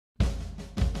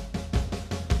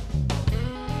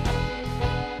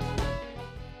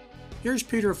Here's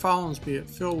Peter Follansbee at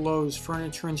Phil Lowe's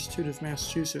Furniture Institute of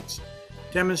Massachusetts,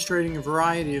 demonstrating a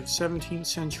variety of 17th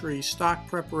century stock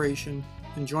preparation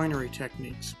and joinery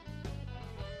techniques.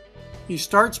 He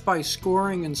starts by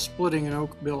scoring and splitting an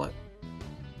oak billet.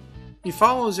 He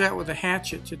follows that with a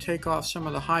hatchet to take off some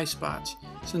of the high spots,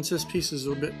 since this piece is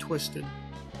a bit twisted.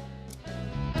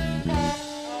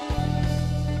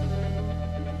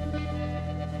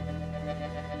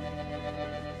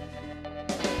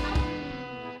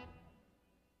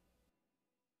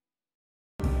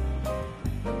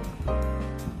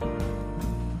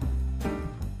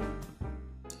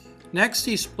 Next,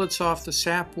 he splits off the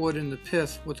sapwood and the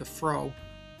pith with a froe.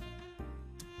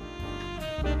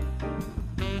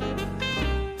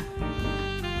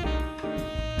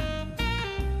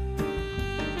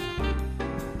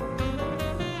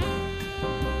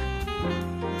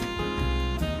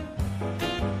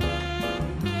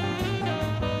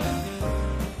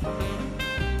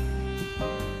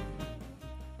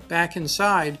 Back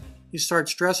inside, he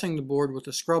starts dressing the board with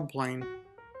a scrub plane.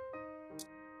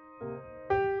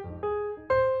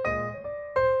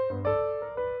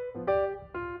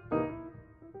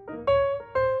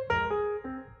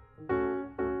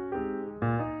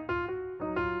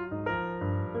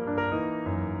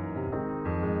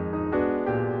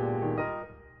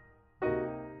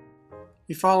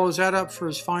 He follows that up for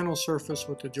his final surface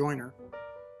with the joiner.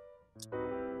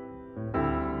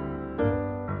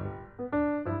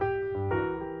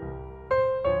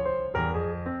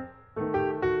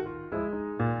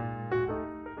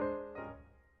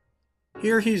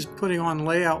 Here he's putting on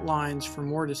layout lines for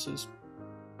mortises.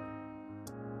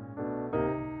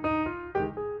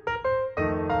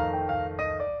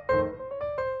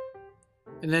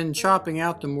 And then chopping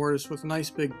out the mortise with a nice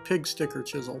big pig sticker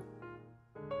chisel.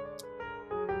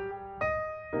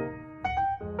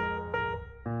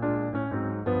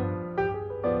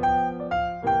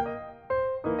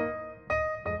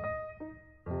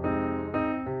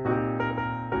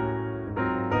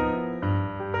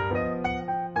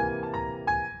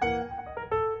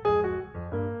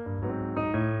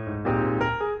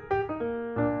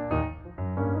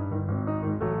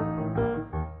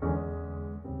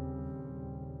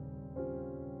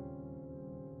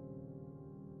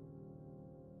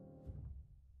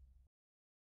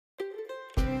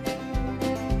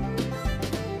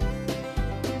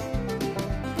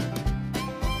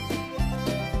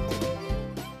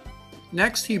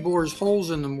 Next, he bores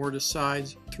holes in the mortise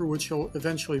sides through which he'll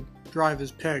eventually drive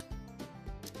his peg.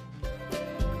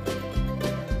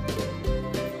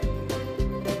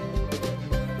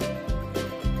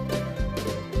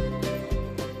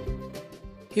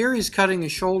 Here he's cutting a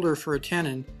shoulder for a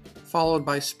tenon, followed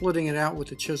by splitting it out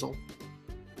with a chisel.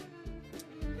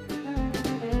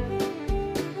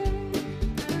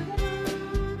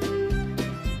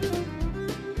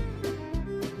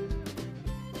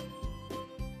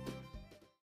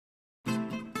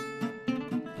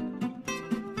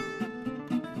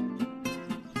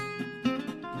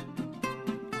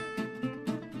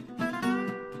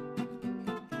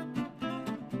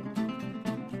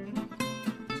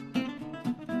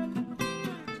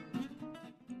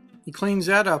 He cleans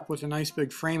that up with a nice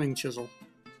big framing chisel.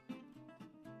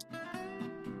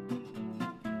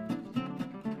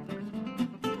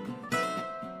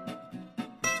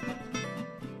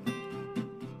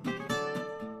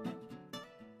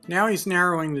 Now he's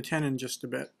narrowing the tenon just a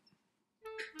bit.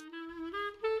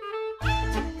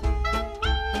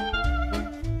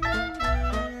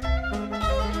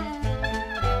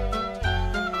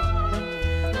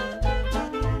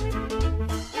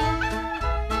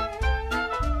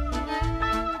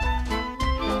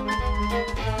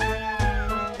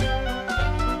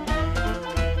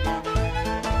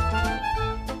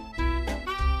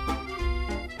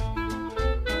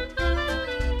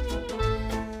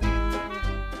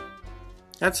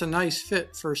 That's a nice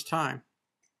fit first time.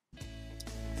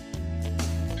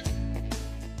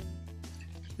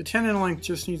 The tenon length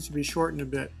just needs to be shortened a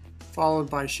bit, followed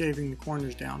by shaving the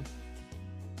corners down.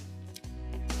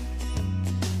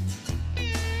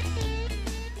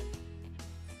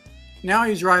 Now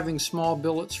he's driving small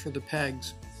billets for the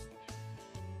pegs.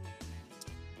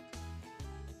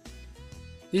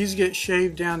 These get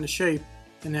shaved down to shape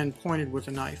and then pointed with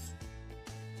a knife.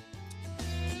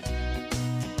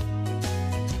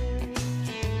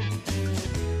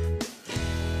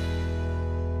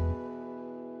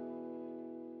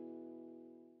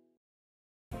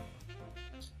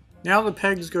 Now the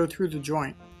pegs go through the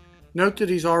joint. Note that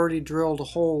he's already drilled a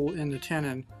hole in the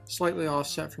tenon, slightly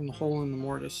offset from the hole in the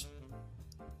mortise.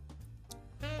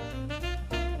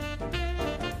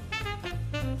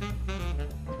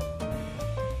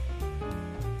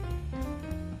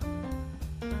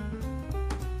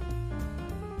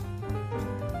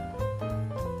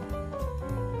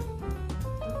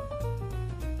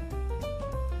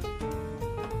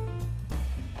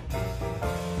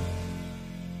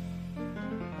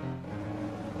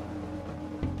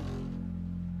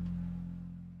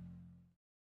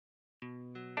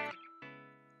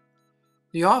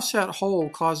 The offset hole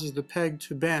causes the peg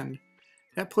to bend.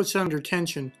 That puts it under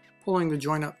tension, pulling the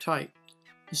joint up tight.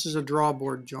 This is a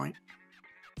drawboard joint.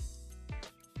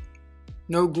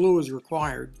 No glue is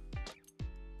required.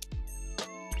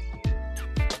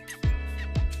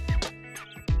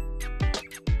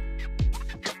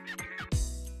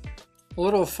 A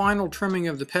little final trimming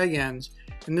of the peg ends,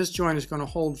 and this joint is going to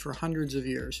hold for hundreds of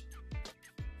years.